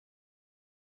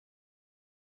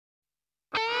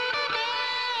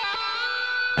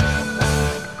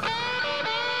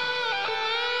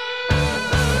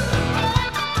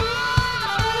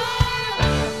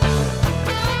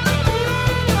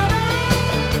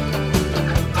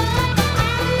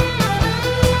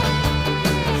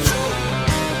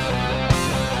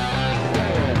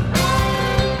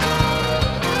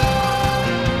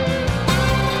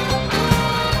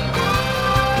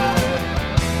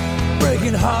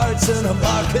cards in a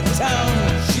market town.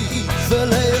 She eats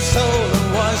filet of sole and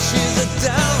washes it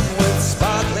down with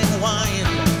sparkling wine.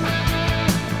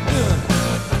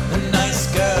 A nice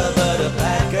girl, but a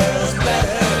bad girl's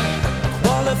better.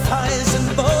 Qualifies in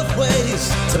both ways,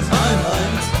 to my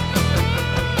mind.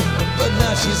 But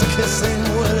now she's kissing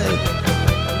Willie.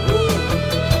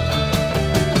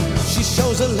 She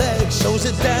shows her legs, shows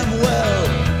it damn well.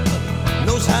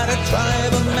 Knows how to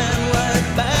drive a man right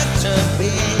back to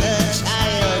being a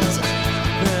child.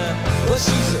 Well,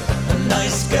 she's a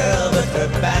nice girl, but her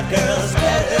bad girl's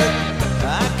better.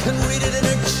 I can read it in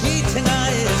her cheating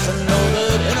eyes and know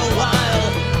that in a while,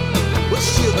 well,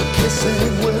 she'll be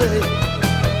kissing Willie,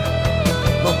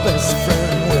 my best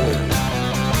friend Willie.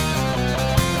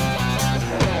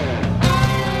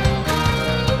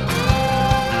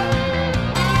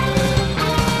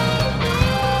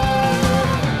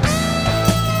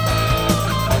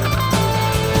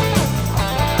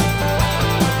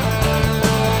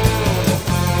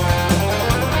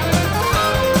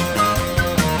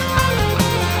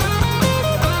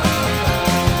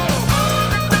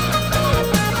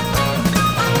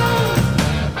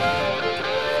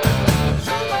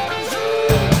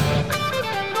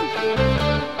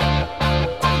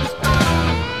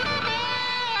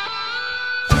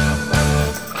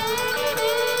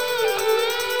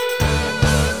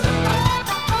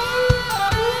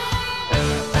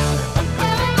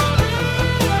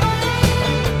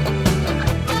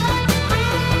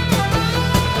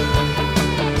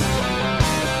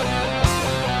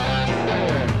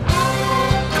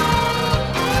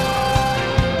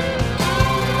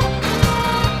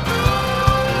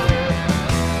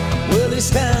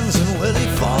 Stands and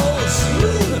Willie falls.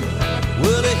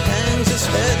 Willie hangs his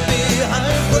head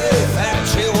behind gray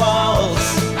factory walls.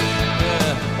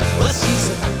 Well, she's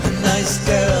a nice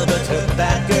girl, but her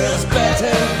bad girl's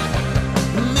better.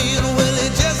 Me and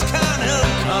Willie just can't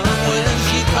help come when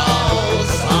she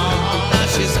calls. Oh, now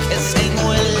she's kissing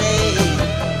Willie,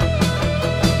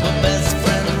 my best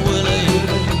friend Willie.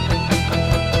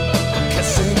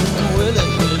 Kissing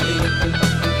Willie,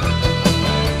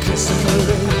 kissing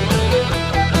Willie.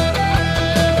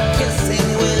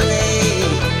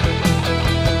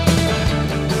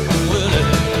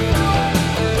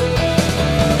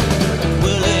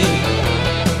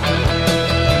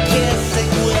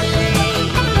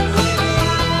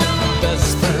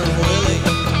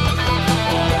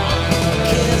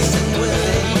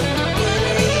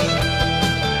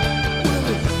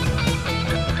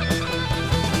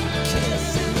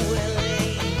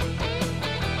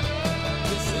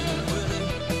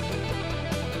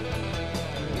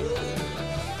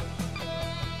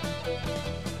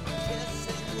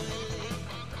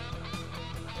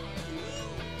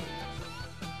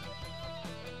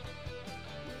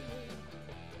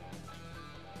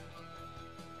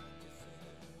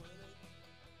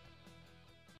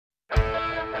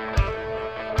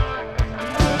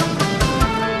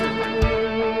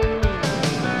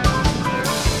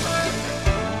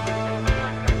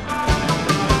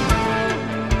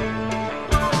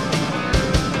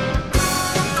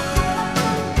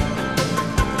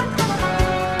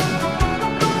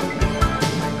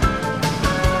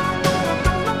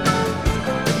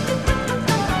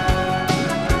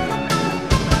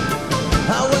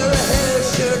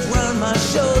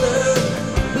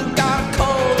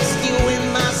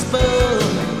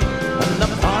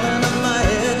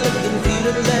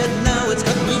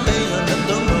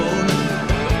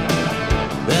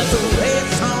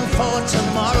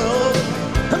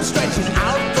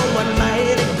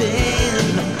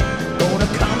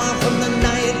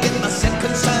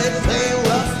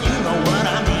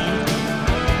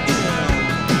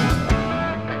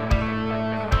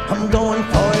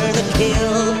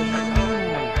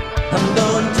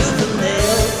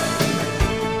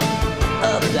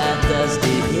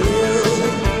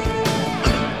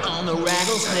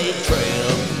 Rattlesnake trail.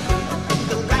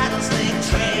 The rattlesnake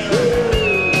trail.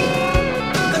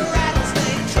 The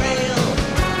rattlesnake trail.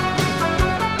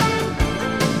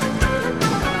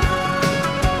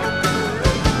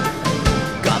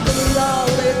 Got the law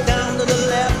laid down to the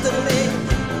left of me.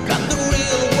 Got the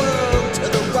real world to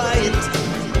the right.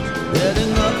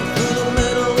 Heading up through the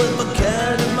middle with my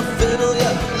cat and my fiddle.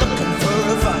 Yeah, looking for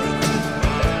a fight.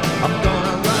 I'm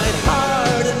gonna ride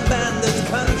hard in bandit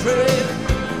country.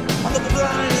 On the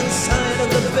blind side of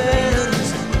the bend,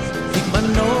 keep my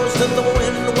nose to the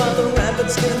wind while the rabbit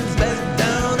skins back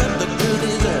down at the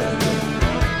duty's end.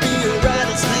 Be a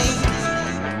rattlesnake,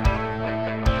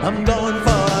 I'm going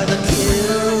for the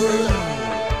kill.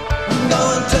 I'm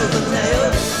going to the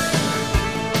nail,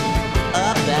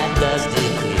 up that dusty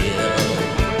hill.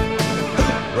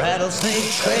 Rattlesnake.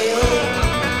 Rattlesnake Trail.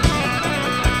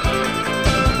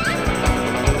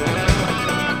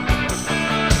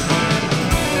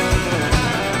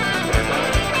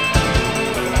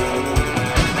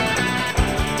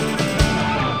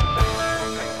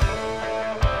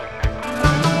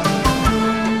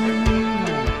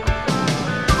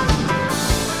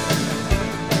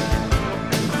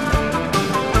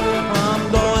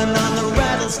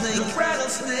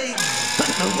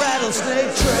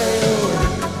 Rattlesnake Trail,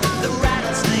 the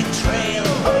Rattlesnake Trail,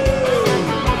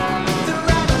 the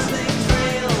Rattlesnake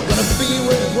Trail. Gonna be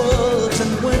with wolves in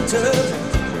winter,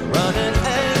 running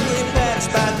angry packs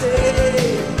by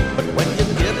day. But when you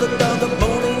give the dog a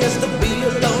bone, he has to be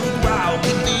alone and growl,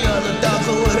 keep the other dogs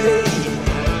away.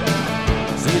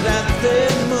 See that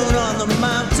thin moon on the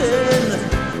mountain,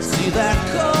 see that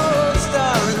cold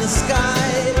star in the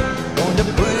sky. Going to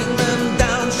bring them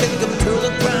down, shake them to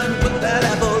the ground, put that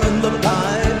apple in the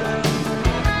pie.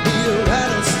 Be a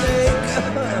rattlesnake,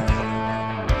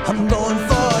 I'm going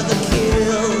for the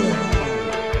kill.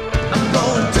 I'm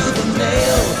going to the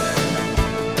nail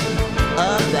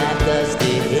of that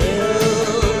dusty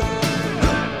hill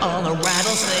on a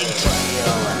rattlesnake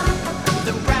trail.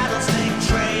 The rattlesnake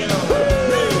trail.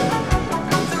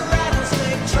 The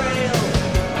rattlesnake trail.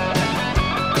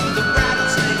 The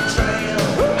rattlesnake trail.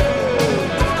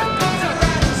 The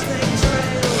rattlesnake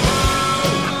trail.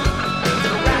 The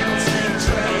rattlesnake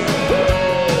trail.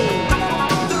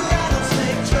 The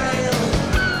rattlesnake trail. The rattlesnake trail.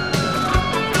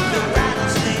 The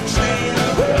rattlesnake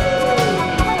trail.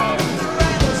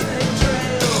 The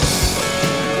rattlesnake trail.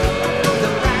 The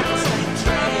rattlesnake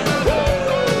trail.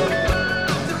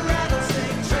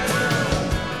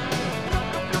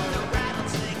 The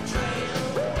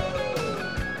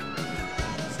rattlesnake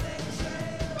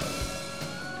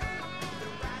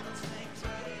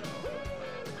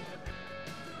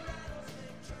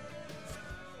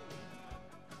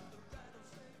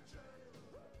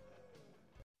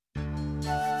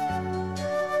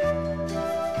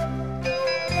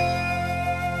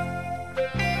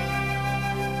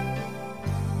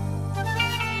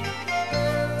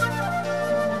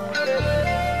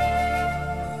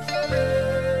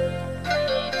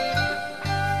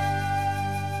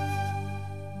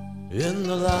In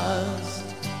the last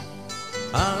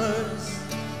hours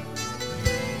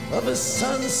of a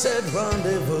sunset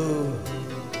rendezvous,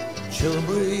 chill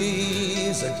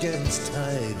breeze against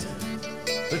tide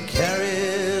that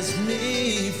carries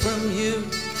me from you.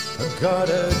 I've got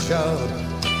a job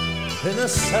in a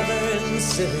southern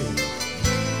city,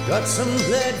 got some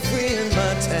lead free in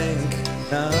my tank.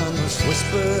 Now I must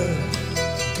whisper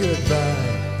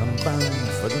goodbye, I'm bound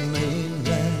for the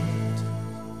mainland.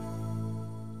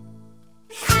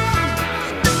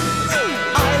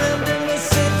 Island in the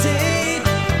city,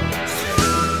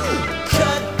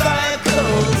 cut by a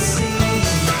cold sea.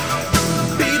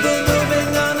 People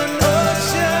moving on an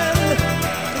ocean,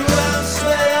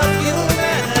 groundswell of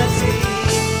humanity.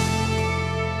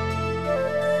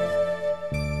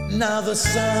 Now the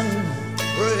sun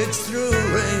breaks through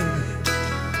rain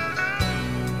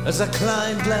as I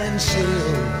climb Glen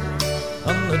Shield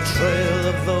on the trail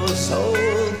of those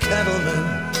old cattlemen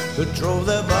who drove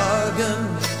their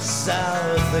bargain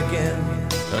south again.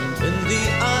 And in the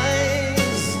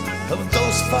eyes of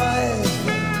those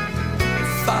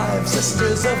five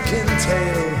sisters of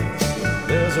Kintail,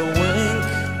 there's a wink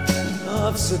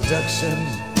of seduction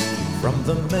from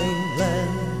the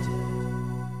mainland.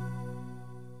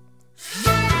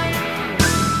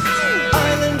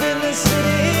 Island in the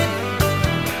city,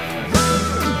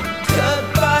 cut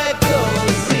by a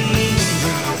cold sea.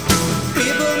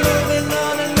 People moving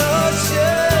on an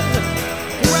ocean,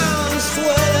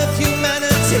 groundswell of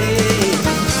humanity.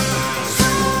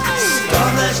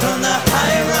 Storm lashed on the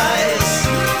high rise,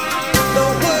 the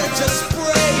words just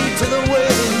spray to the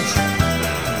wind.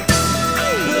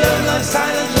 Love like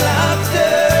silent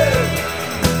laughter,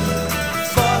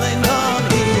 falling on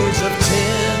ears of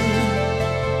tin.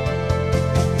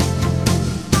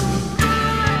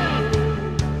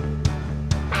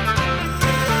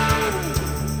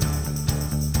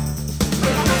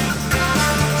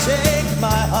 Take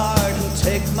my heart and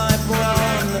take my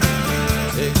brawn,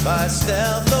 take by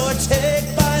stealth or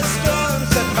take by storm,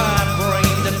 set my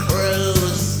brain to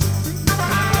cruise.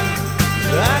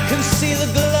 I can see the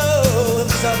glow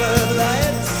of suburb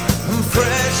lights, I'm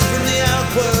fresh from the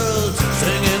outworld,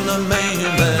 singing the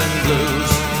mainland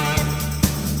blues.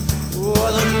 Oh,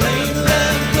 the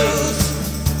mainland blues.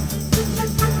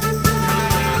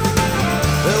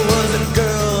 There was a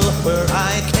girl where I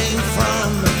came from,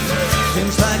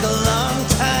 seems like a long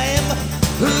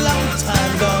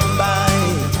time gone by.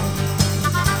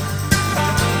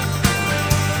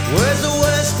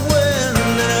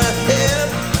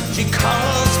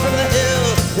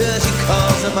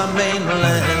 of my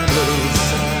mainland blues.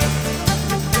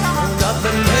 Got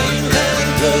the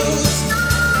mainland blues.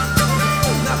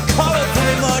 Now call it for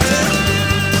me, Martin.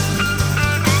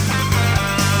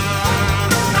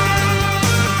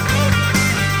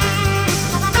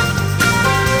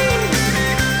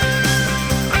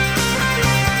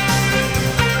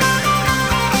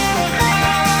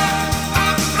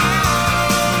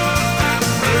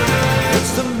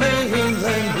 It's the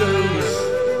mainland blues.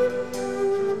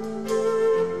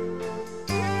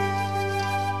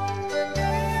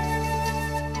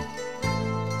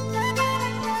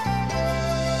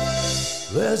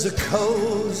 There's a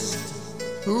coast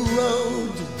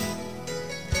road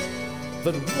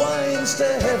that winds to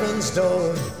heaven's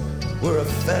door, where a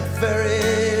fat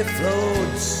ferry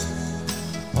floats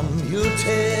on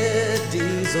muted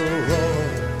diesel roar.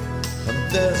 And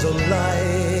there's a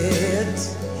light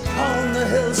on the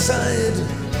hillside,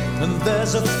 and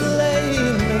there's a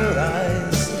flame in her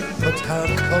eyes. But how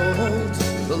cold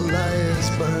the lights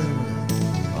burn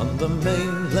on the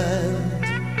mainland.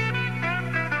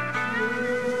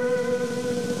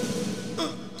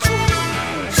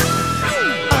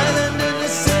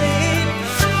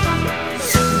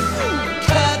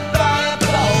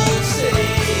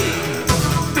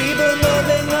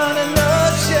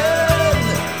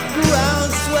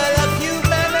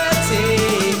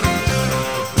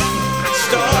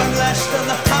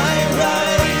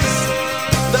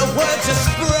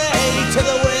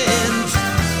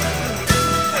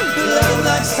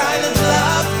 Silent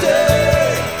laughter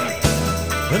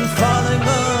and falling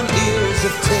on ears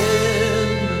of tin,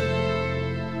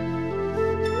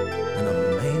 and a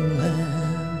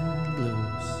mainland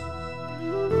blues.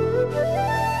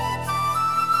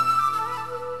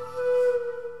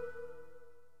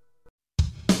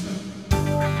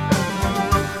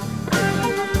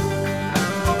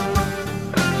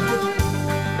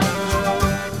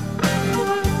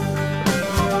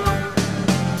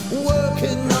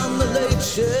 Working on the late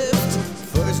shift,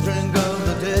 first drink of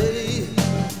the day.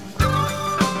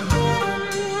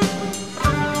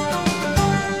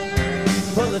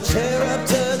 Pull the chair up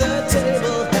to the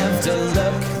table, have to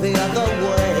look the other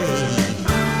way.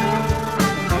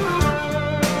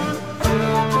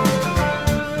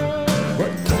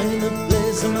 What kind of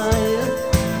place am I in?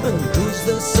 And who's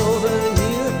this over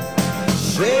here?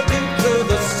 Shaking through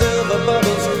the silver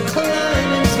bubbles,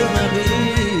 climbing through my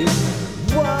knees.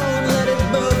 Won't let it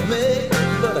move me,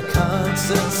 but I can't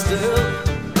sit still.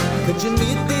 Could you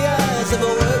meet the eyes of a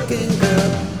working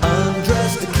girl,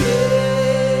 undressed to kill?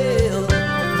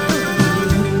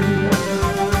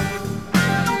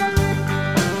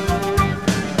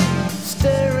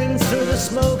 Staring through the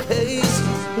smoke haze,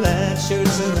 plaid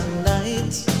shirts in the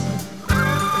night.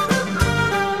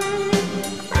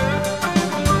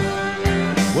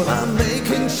 Well, I'm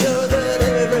making sure that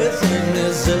everything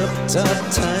is up top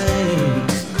tight.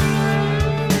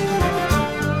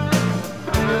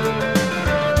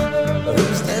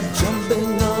 Who's that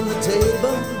jumping on the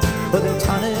table, with a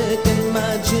tonic in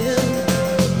my gin?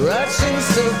 Rushing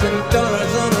silken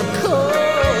doors on a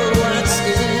cold white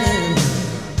skin.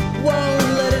 Won't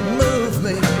let it move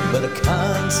me, but I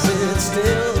can't sit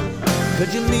still.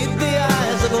 Could you meet the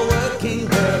eyes of a working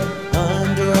girl,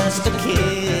 undressed to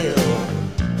kill?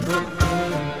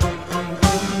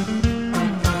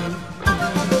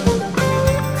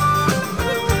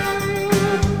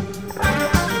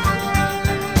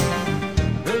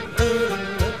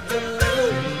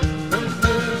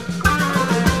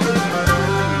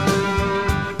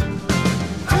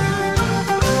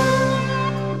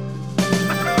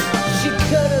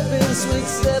 Sweet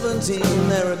 17,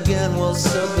 there again was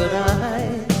so could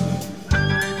I.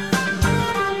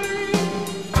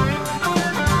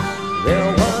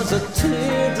 There was a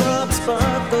teardrop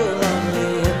sparkle on the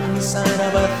inside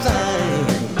of her thigh.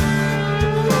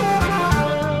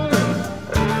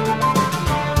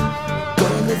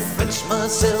 Going to fetch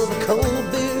myself a cold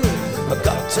beer, I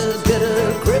got to get a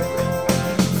grip,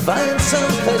 find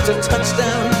some place to touch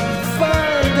down,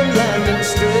 find a landing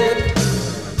strip.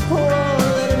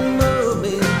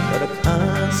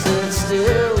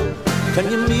 Can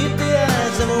you meet the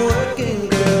eyes of a working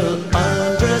girl,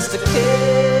 undressed to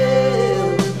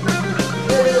kill?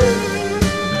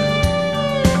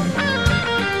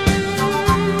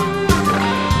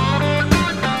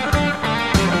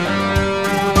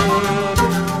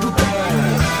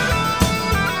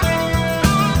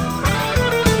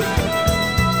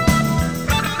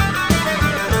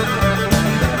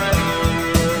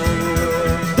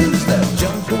 Who's that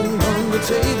jumping on the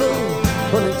table,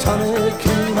 putting tonic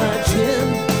in my gin?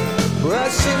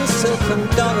 Russian silken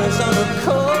dollars on a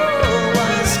cold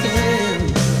white skin.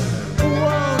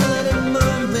 Won't let it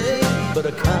move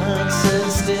I can't sit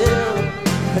still.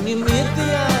 Can you meet the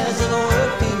eyes of a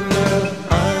working girl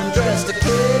undressed to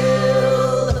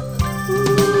kill?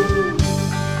 Ooh.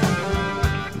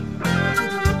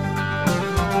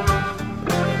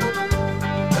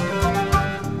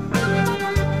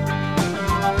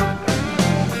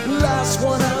 Last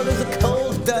one out is a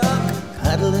cold dark,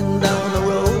 paddling down the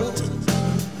road.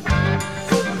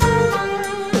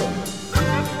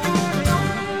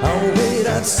 I'll wait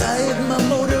outside, my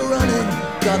motor running,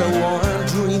 got a warm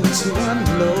dream to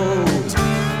unload.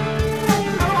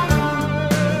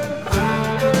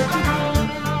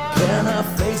 Can I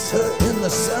face her in the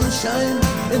sunshine,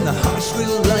 in the harsh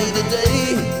real light of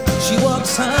day? She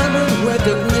walks on with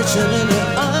recognition in her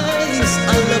eyes.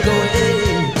 I look away,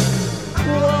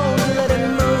 won't let it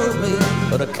move me,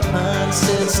 but I can't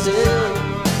sit still.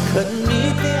 Couldn't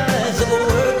meet the eyes of a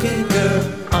working girl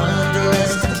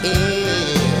undressed to kill.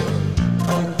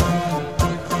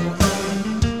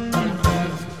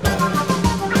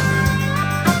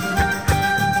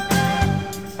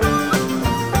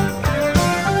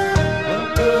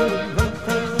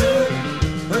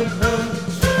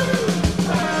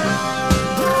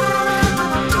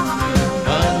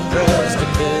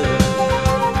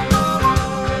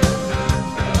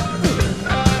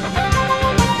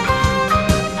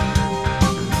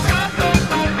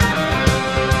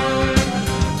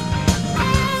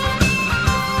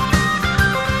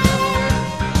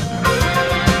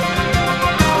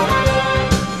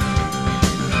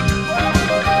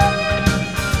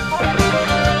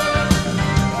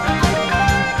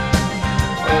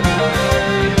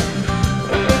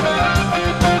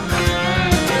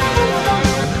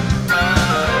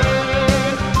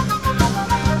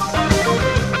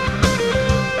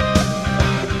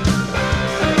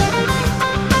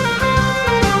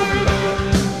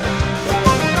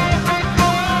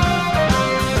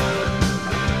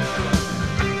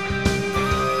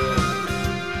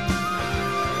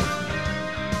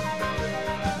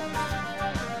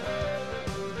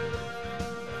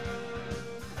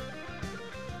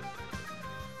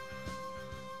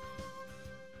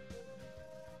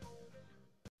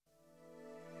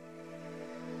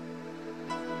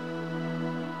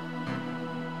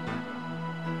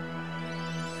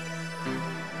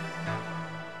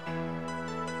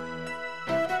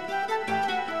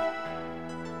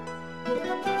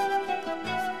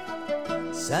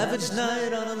 Savage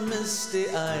night on a misty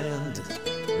island,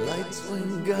 lights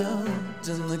wing out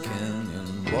in the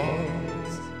canyon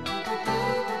walls.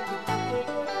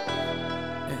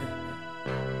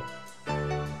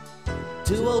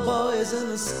 Two old boys in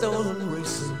a stolen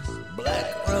racing,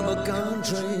 black rubber gun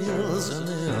trails in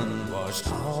the unwashed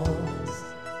halls.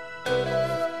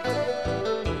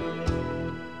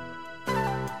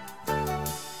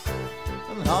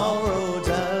 And all roads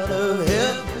out of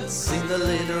here seem to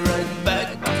lead right back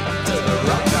to the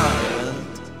Rock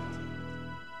Island.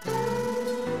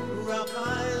 Rock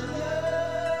Island.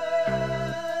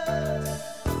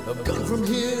 I've gone from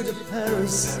here to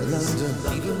Paris, London,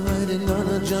 even riding on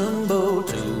a jumbo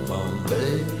to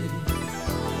Bombay.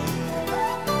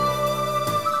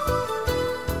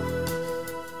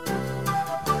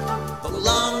 The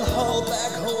long haul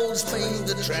back holds famed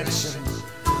attraction,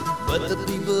 but the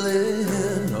people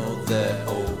here know they're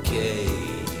okay.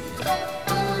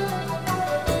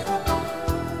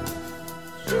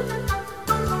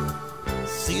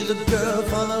 See the girl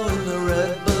following the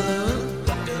red balloon,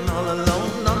 walking all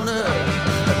alone on the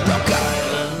Rock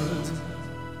Island.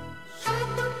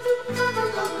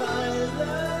 Rock Island.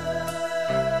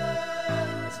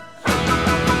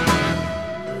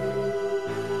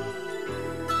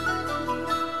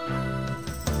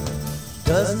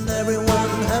 Doesn't everyone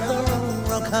have their own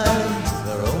Rock Island,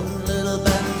 their own little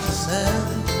bench of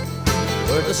sand,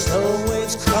 where the slow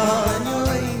waves crawl and your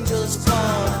angels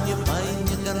fall and you find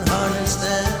you can hardly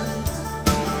stand?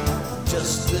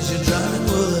 Just as you're drowning,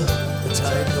 well, the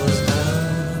tide goes down.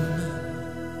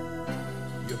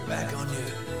 You're back on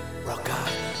your Rock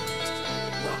Island,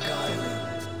 Rock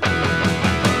Island.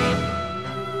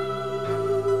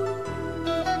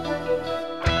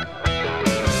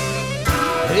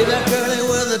 Hey, that girlie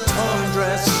with the torn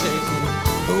dress shaking,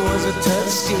 who was it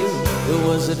touched you? Who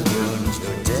was it ruined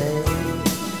your day?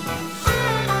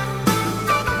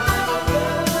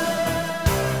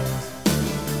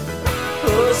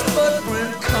 Whose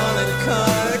footprint calling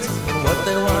card? What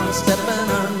they want stepping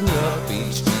on your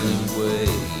beach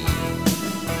anyway?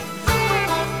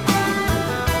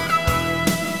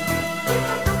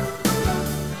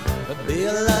 It'd be a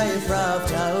life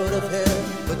raft out of here,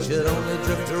 but you'd only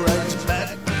drift right back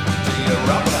to your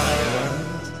Rock Island.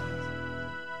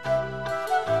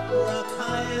 Rock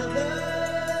Island.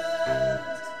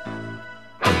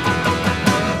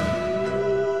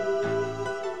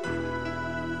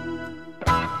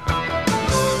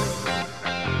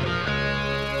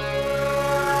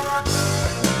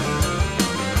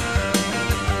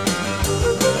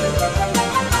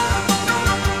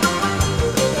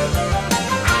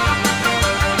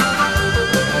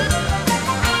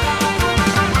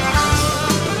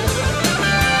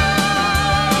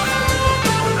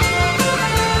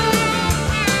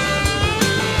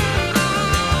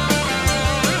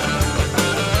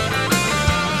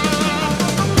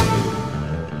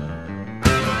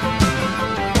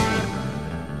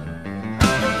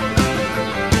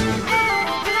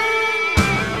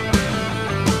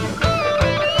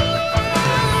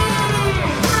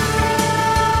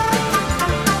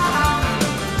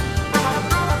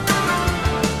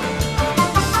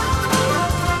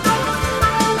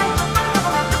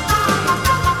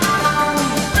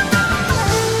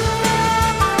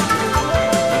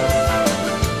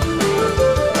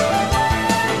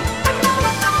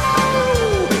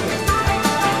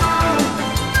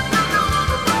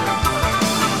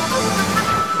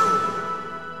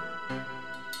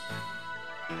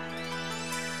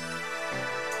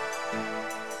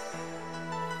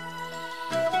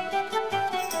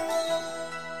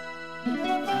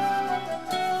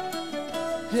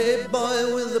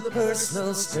 the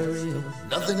personal stereo.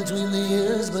 Nothing between the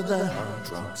ears but that hard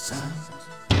rock sound.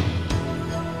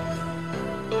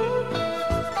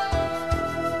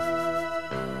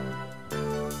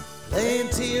 Playing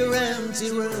to your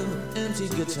empty room, empty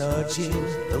guitar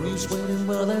tunes. No use waiting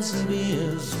for that some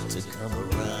years to come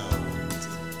around.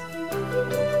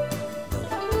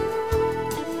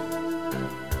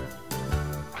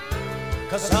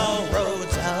 Cause all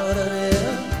roads out of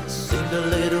here seem to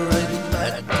lead right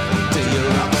back to your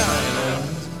rock island.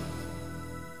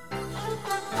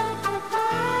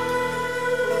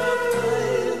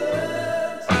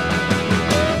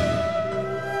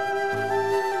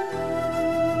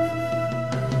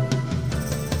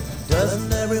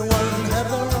 Doesn't everyone have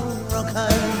their own rock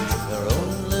island, their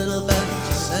own little bench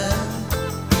of sand,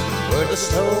 where the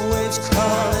slow waves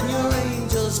crawl and your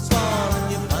angels fall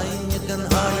and you find you can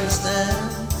hardly stand?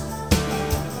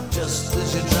 Just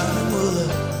as you're drowning,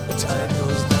 the tide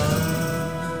goes down.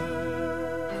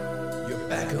 You're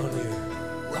back on your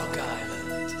rock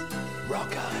island,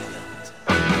 rock island.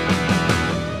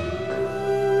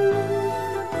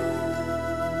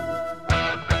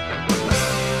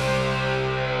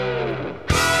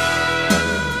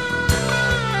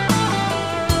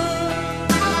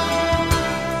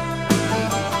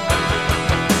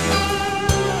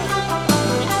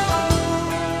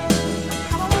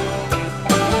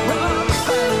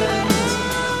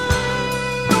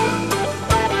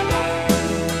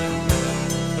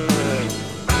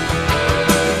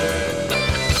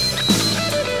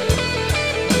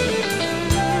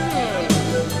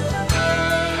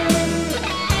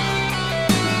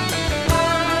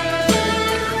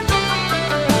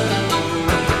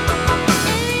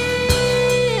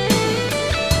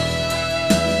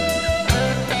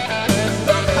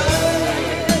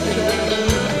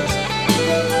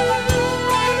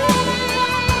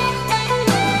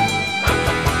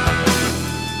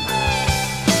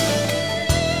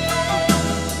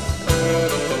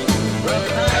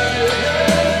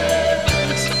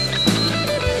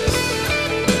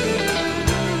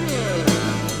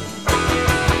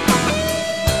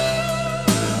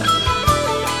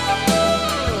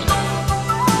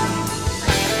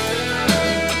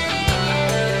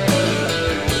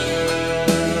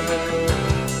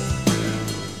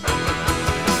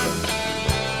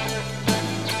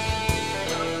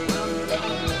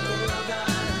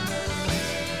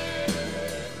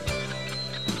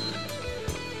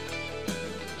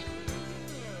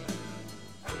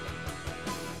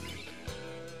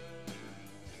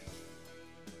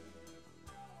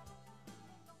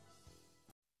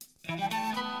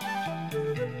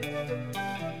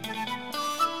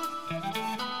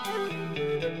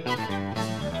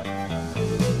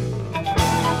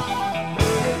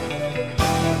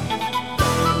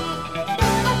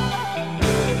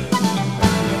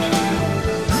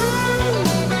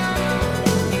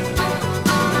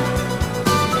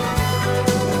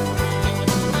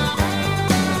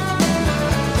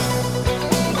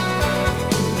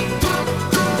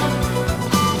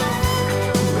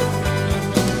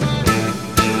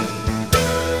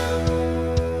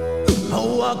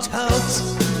 Out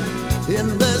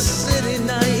in the city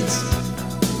night,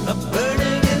 a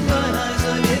burning in my eyes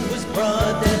like it was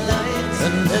broad daylight,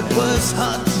 and it was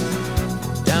hot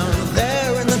down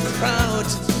there in the crowd.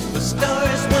 The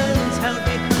stars went out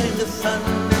behind the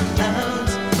thunder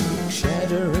clouds,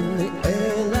 shatter in the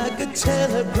air like a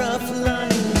telegraph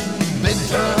line. Big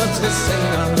drums to sing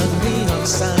on the neon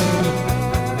sign,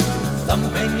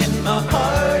 thumping in my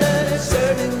heart and it's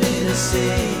hurting me to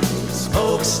see.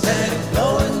 Smokestack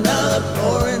blowing, now they're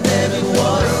pouring heavy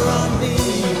water on me.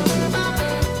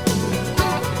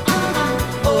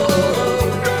 Oh,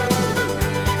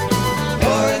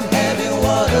 pouring heavy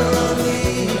water on me.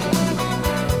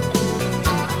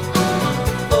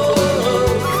 Oh,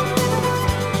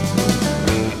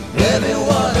 heavy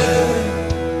water.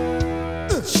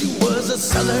 She was a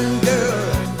southern girl,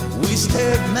 we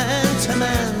stared man to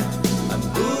man, I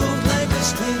moved like a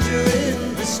stranger in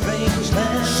the strange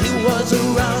land. She was a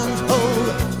round hole,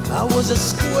 I was a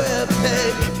square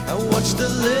peg. I watched the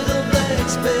little black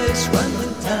specks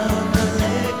running down her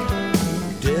leg.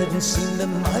 Didn't seem to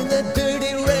mind that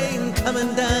dirty rain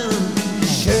coming down.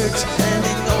 Shirt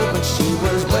hanging open, she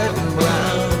was wet and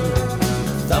brown.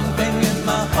 Thumping in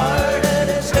my heart and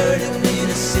it's hurting me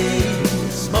to see.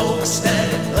 Smokestack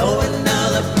blowing, now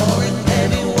they're pouring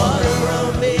heavy water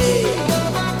on me.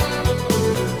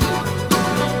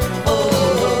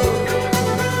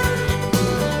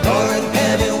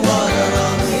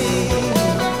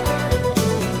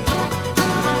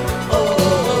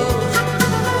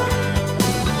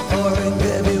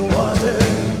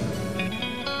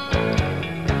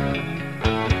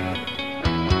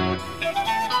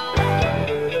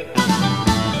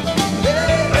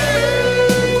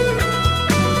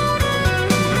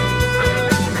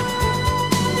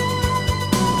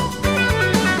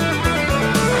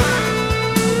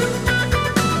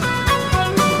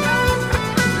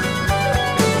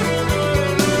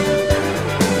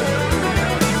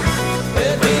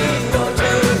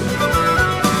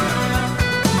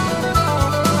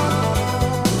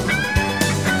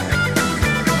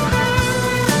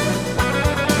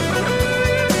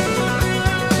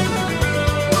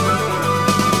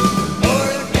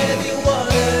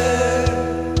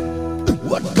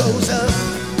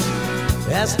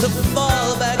 has to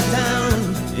fall back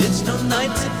down. It's no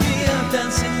night to be out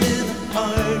dancing in a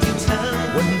party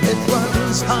town. When it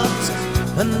runs hot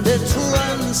and it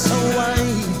runs so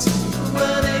wide,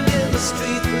 running in the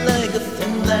street like a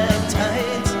thin black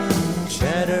tide,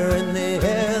 chatter in the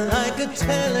air like a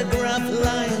telegraph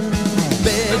line,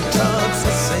 big dogs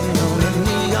hissing on a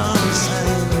neon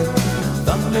sign,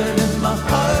 thunder in my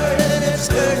heart and it's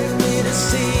hurting me to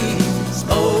see,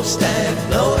 smokestack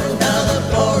blowing down the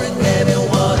pouring heavy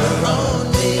water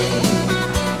on me.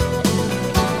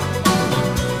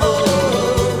 Oh,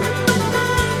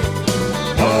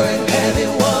 pouring heavy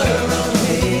water on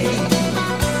me.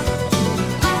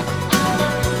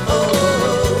 Oh,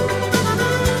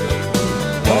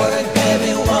 pouring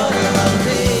heavy water on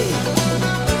me.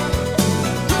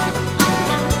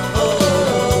 Oh,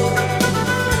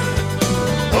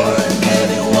 pouring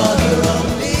heavy water on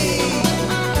me.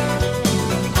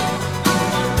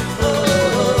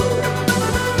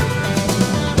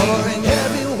 Pouring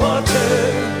heavy water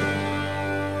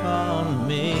on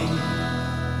me.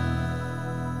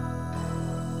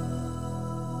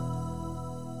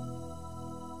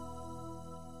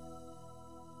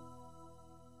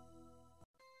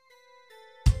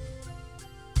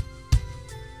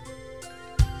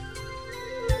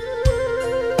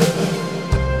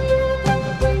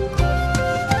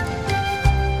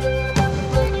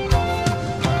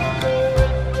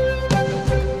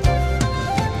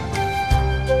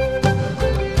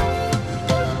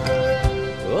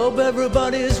 Hope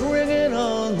everybody's ringing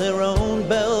on their own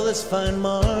bell this fine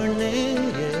morning,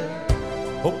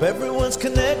 yeah. Hope everyone's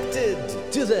connected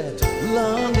to that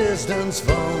long distance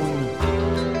phone.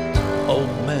 Old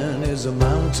man is a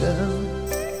mountain,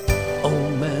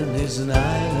 old man is an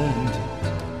island.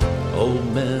 Old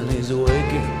man is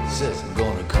awaking, says I'm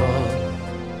gonna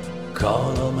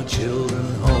call all my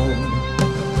children home.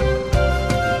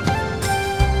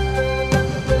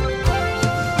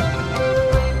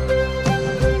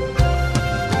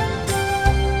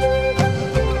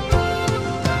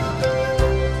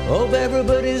 Hope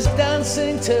everybody's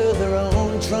dancing to their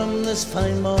own drum this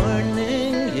fine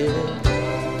morning, yeah.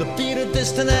 The beat of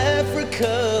distant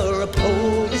Africa or a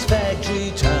Polish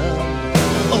factory town.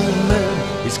 Old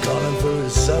man, he's calling for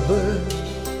his suburb,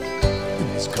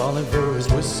 he's calling for his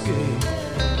whiskey,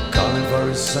 calling for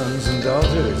his sons and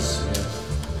daughters,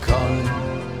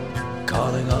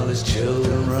 calling all his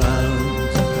children round.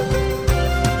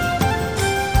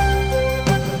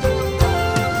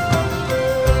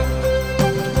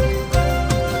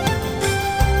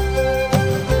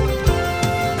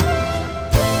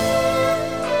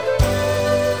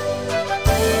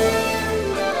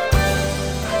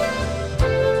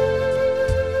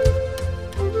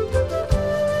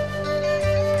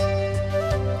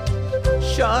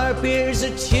 Sharp ears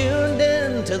are tuned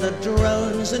in to the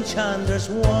drones and chanders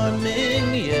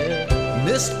warming, yeah.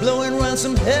 Mist blowing round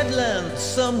some headland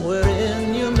somewhere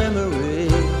in your memory.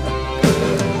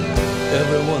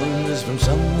 Everyone is from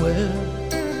somewhere,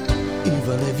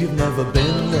 even if you've never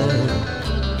been there.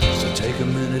 So take a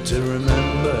minute to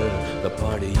remember the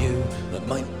part of you that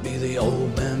might be the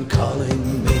old man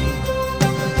calling me.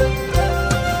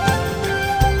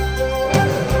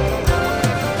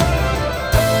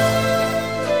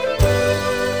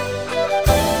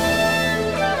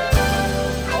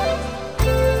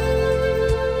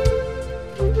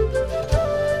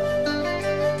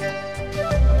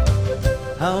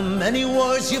 How many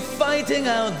wars you fighting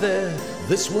out there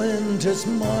this winter's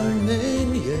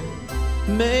morning, yeah.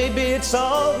 Maybe it's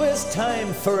always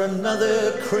time for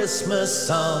another Christmas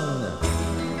song.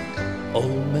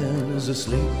 Old man is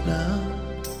asleep now,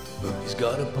 but he's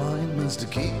got appointments to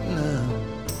keep now.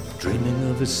 Dreaming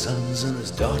of his sons and his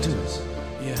daughters,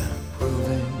 yeah.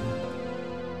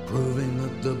 Proving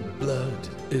that the blood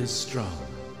is strong.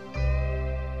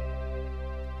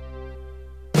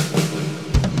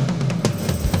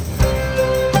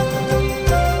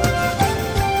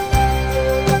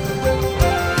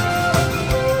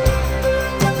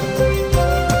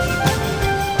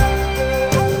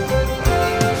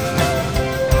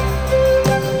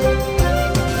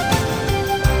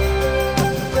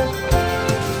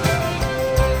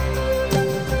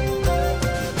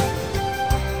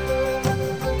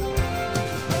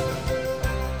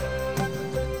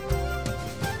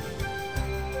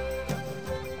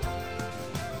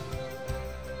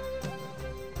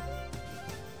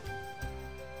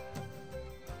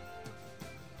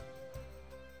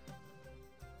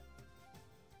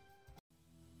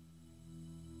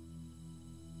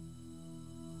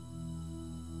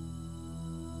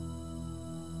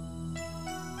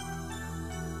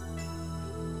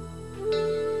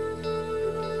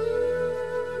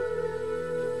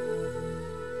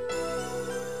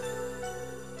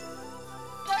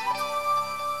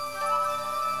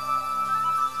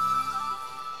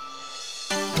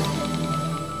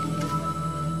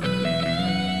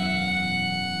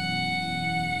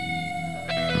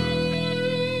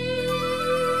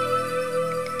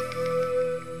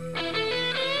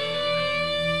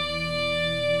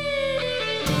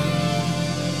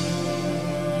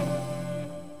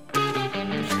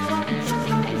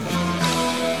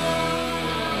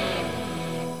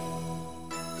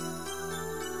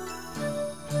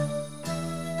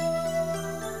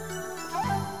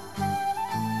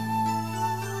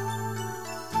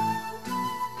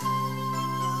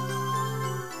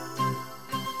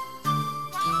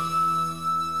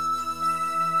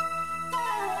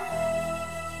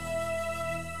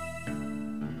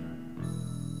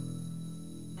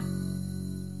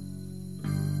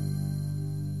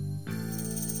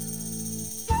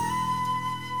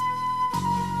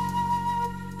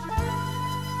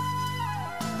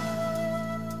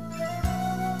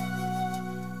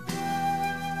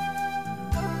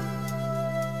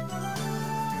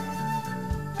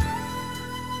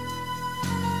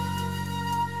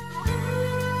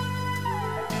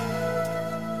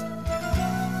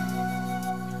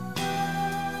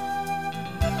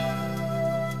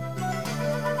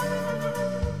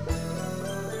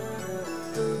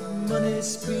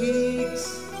 Money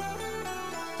speaks,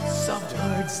 soft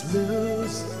hearts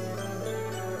lose.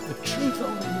 The truth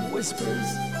only whispers.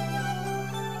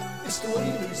 It's the way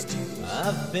it is too.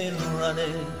 I've been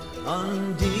running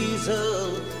on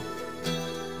diesel,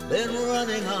 been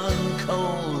running on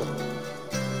coal,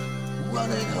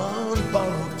 running on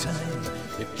borrowed time.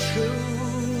 If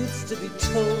truth's to be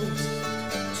told,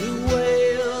 two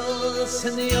whales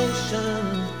in the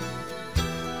ocean,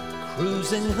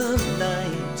 cruising the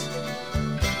night,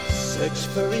 search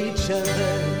for each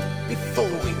other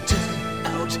before we turn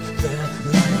out their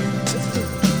light.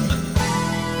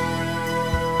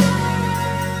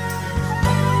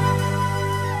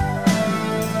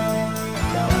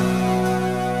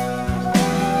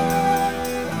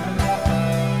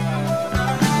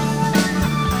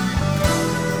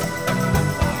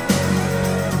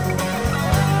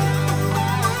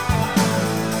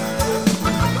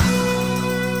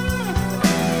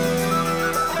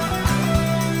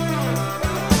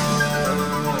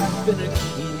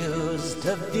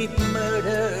 Deep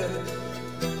murder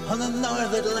on the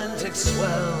North Atlantic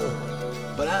swell,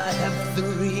 but I have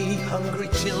 3 hungry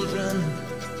children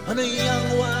and a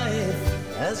young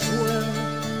wife as well,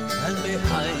 and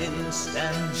behind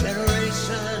stand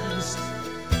generations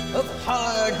of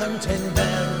hard-hunting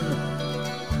men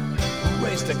who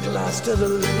raised a glass to the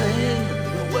living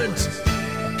who went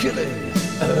killing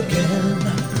again.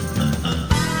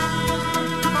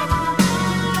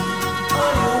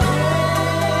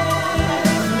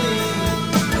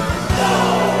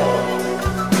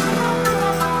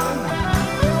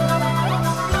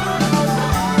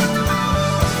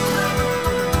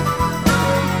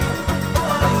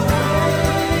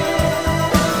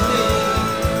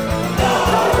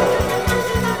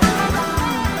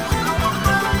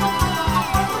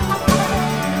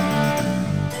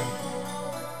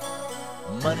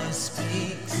 Money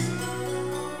speaks,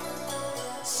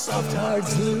 soft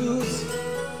hearts lose.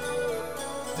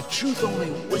 The truth only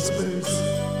whispers.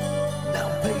 Now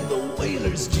pay the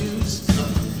whaler's dues.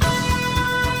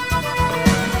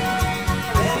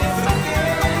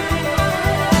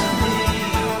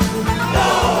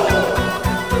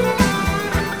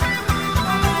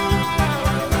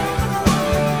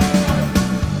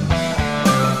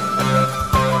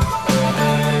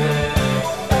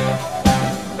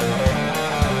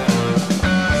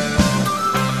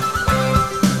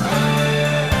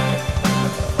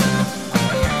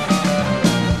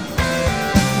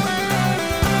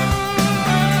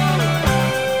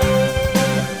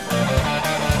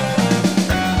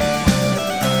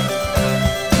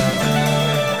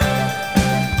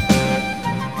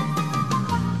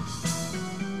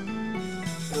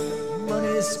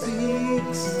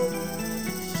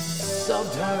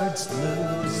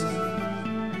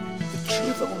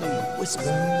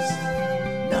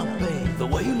 Now pay the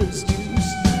whaler's dues.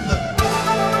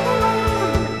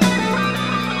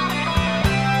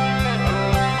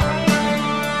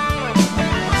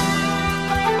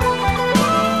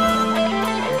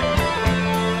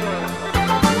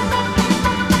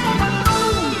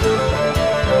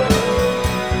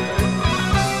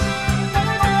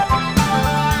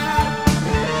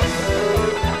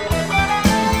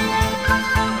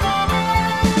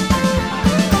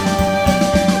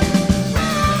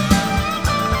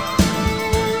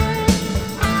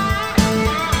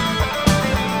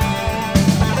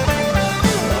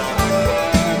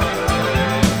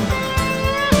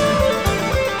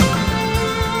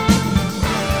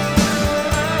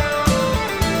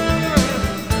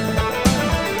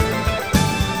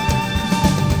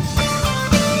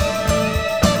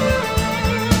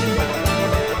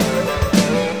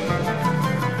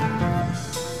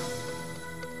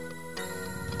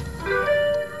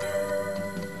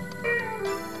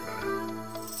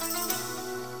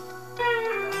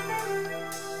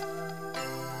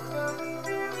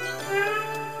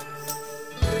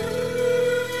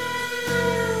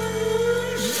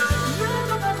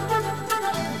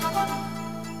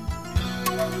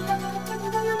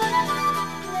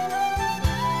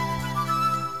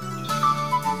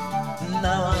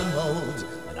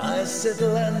 Sit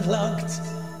landlocked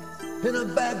in a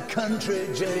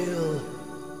backcountry jail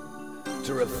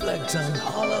to reflect on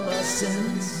all of my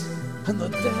sins and the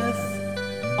death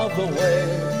of the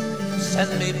whale.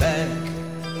 Send me back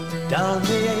down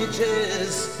the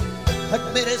ages,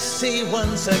 let me to see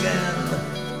once again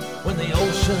when the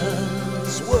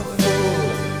oceans were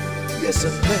full, yes,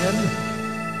 of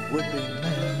men would be men.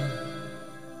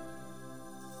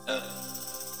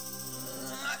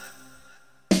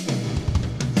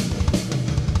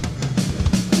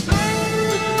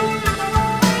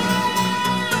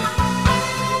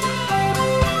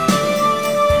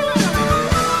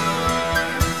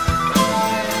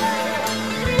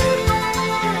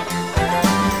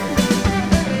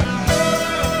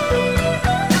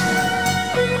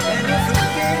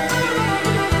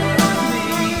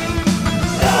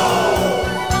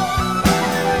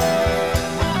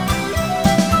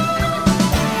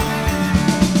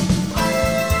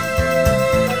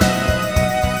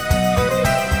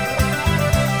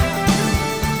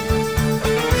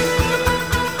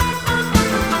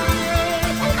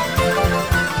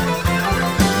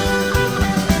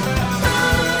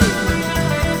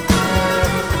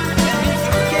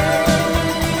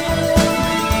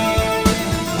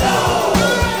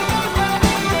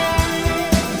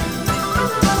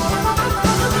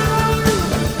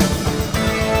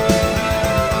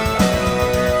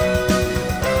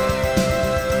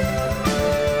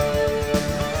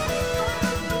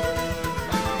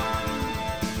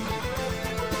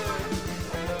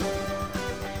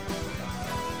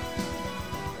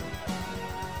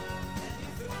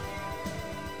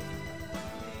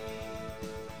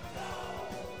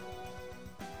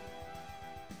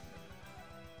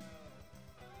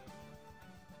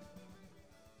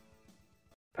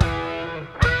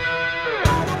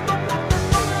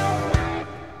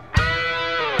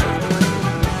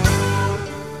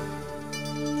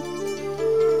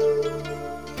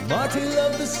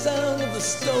 love the sound of the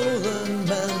stolen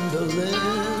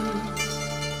mandolin.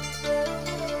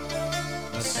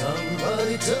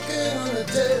 Somebody took it on a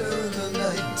dare in the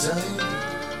nighttime.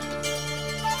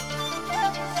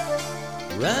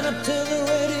 Ran up to the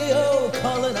radio,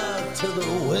 calling out to the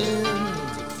wind.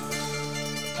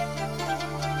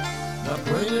 Now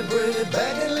bring it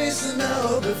back at least an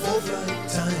hour before flight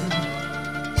time.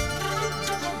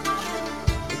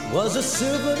 It was a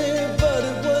souvenir, but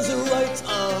it was a right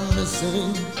arm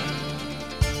missing.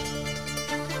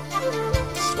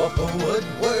 Swap a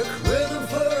woodwork rhythm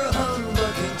for a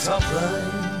humbucking top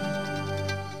line.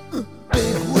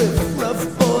 Big riff, rough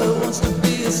boy wants to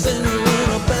be a singer in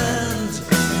a band.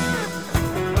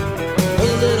 A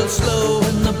little slow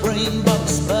in the brain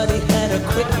box, but he had a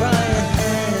quick right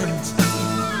hand.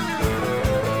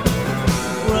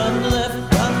 Run left,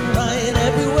 run right,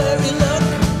 everywhere he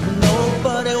looked.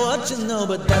 Nobody watching, no,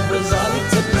 but that was all he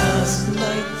took last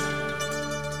night.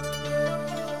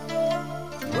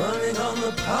 Running on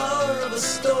the power of a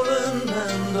stolen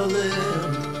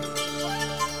mandolin.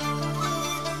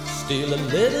 Steal a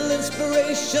little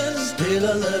inspiration, steal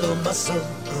a little muscle.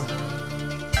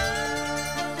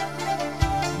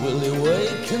 Willie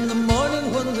wake in the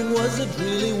morning wondering, was it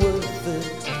really worth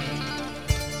it?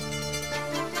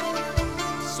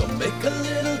 So make a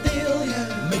little deal, yeah,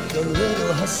 make a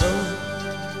little hustle.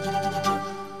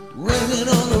 Ringing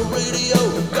on the radio,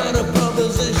 got a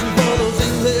proposition for those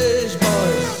English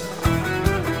boys.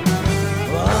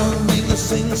 Well, I'll make the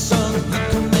sing song, you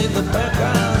can make the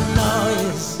background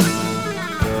noise.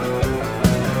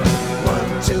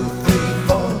 1, 2, 3,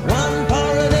 4. One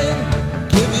part in,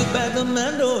 give you back the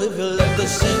mando if you let the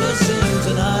singer sing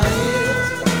tonight.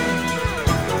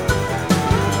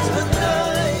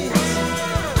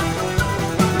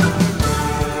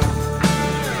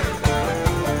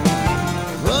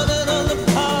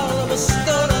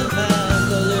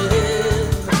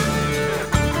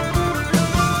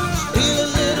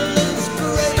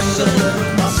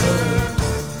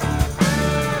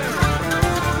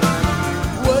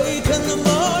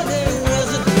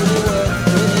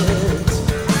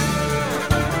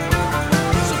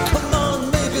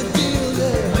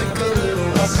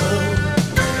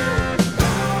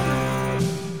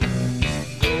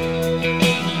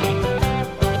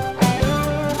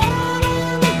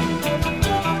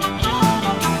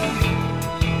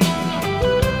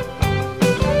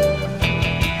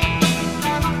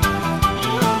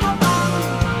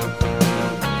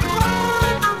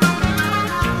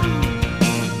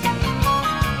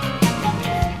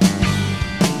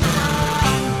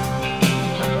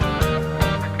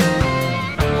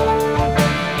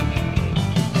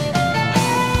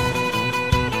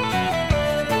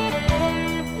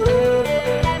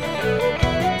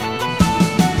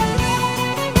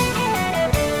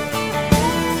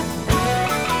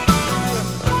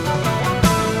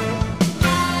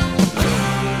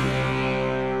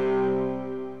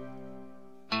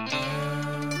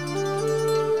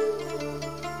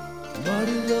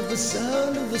 The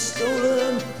sound of a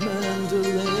stolen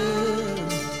mandolin.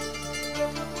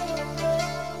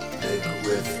 Big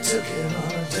riff took it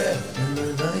on a death in the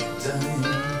nighttime.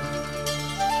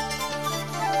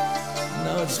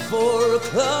 Now it's 4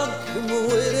 o'clock and we're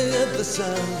waiting at the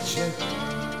sound check.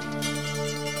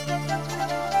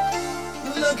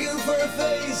 Looking for a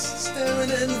face staring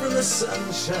in from the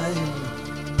sunshine.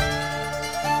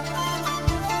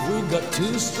 We've got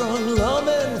 2 strong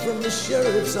lawmen from the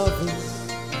sheriff's office.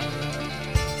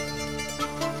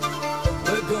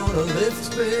 We're gonna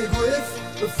lift Big Riff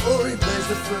before he plays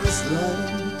the first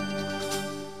line.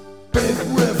 Big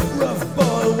Riff, rough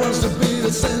boy, wants to be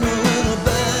the singer in a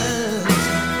band.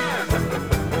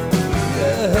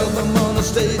 Yeah, help him on the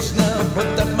stage now,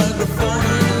 put that microphone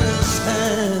in his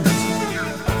hand.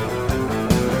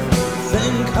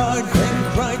 Think hard,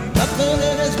 think right, nothing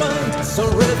in his mind. So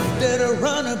Riff did a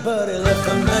runner, but he left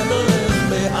the mandolin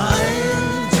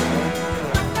behind.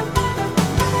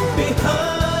 Behind.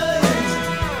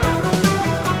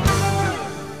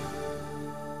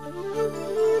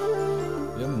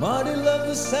 Marty loved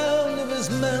the sound of his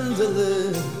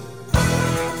mandolin.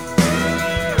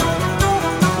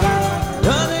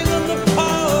 Running on the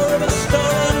power of a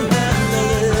stolen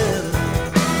mandolin.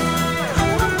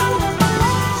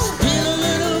 Steal a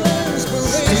little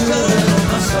inspiration, steal a little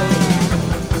muscle.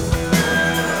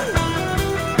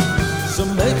 So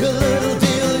make a little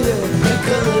deal, yeah, make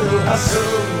a little hustle.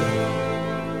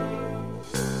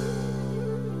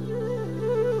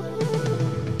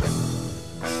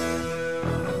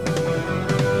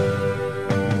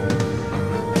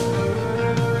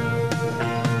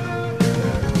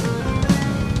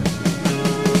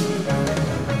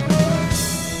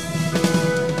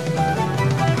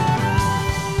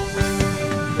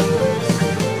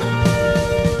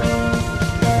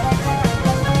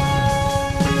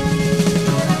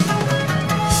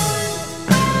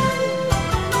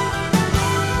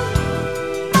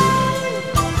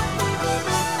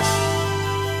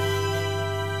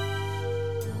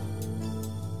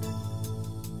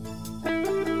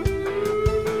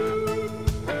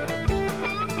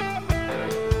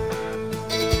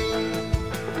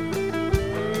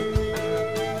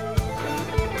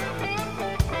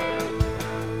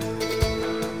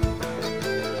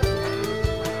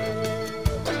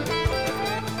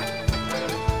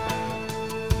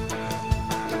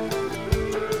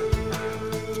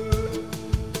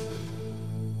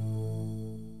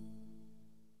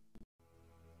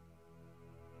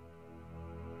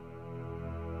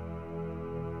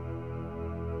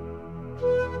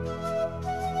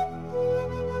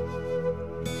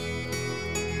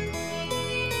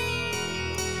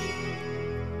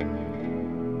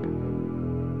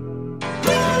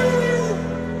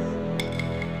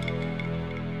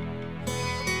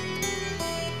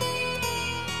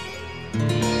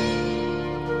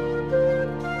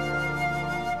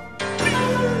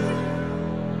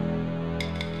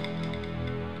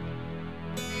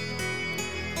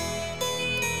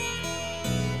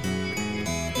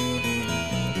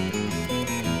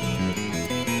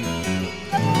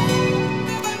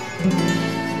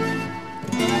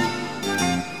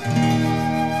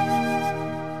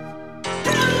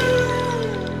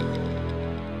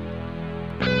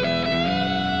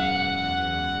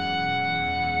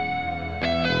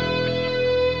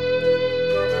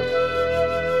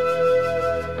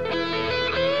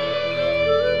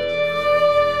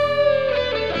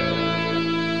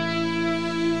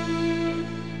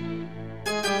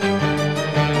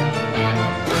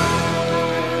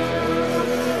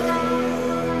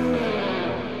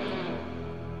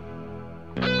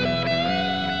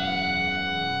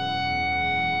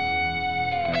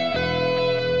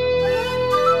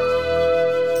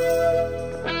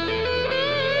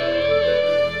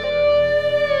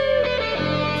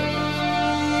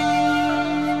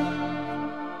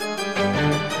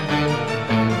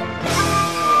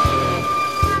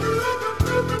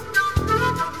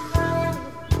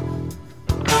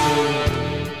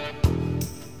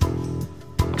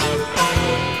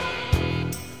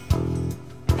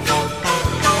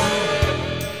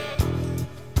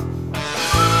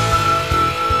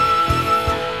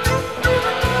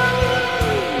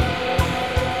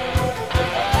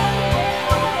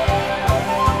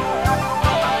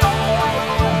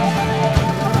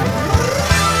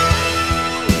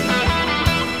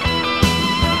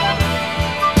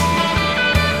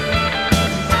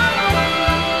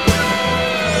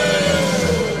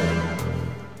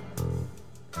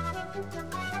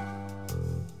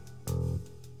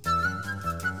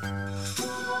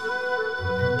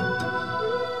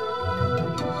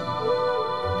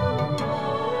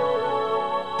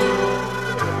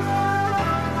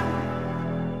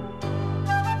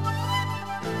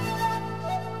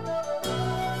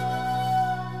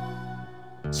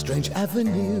 strange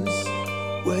avenues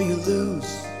where you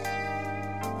lose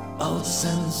all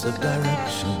sense of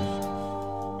direction,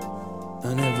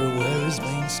 and everywhere is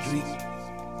Main Street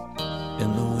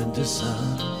in the winter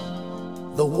sun.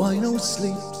 The wino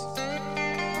sleeps,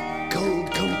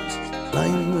 cold coat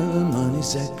lined with the money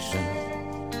section,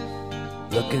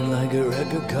 looking like a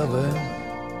record cover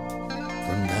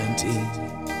from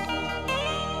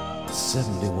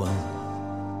 1971.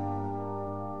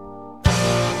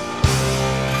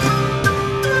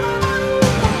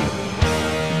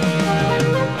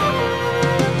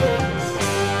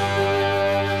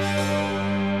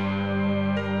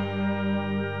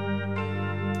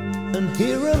 And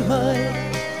here am I,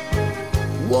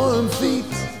 warm feet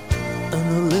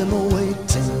and a limo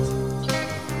waiting.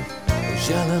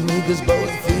 Shall I make us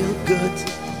both feel good?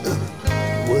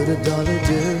 Would a dollar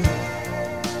do?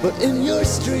 But in your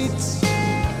streets,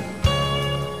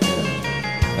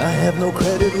 I have no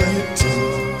credit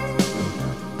rating,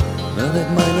 and it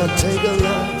might not take a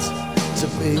lot to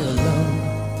be alone,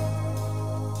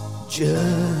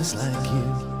 just like you.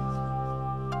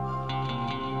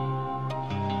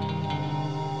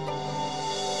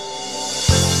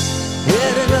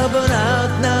 Heading up and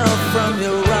out now from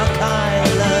your rock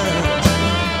island.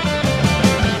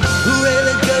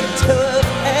 Really good to have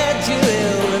had you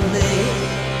here with me.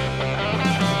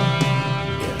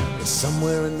 Yeah,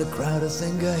 somewhere in the crowd I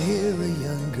think I hear a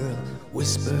young girl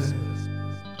whisper,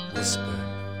 whisper,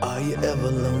 are you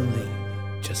ever lonely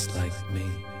just like me?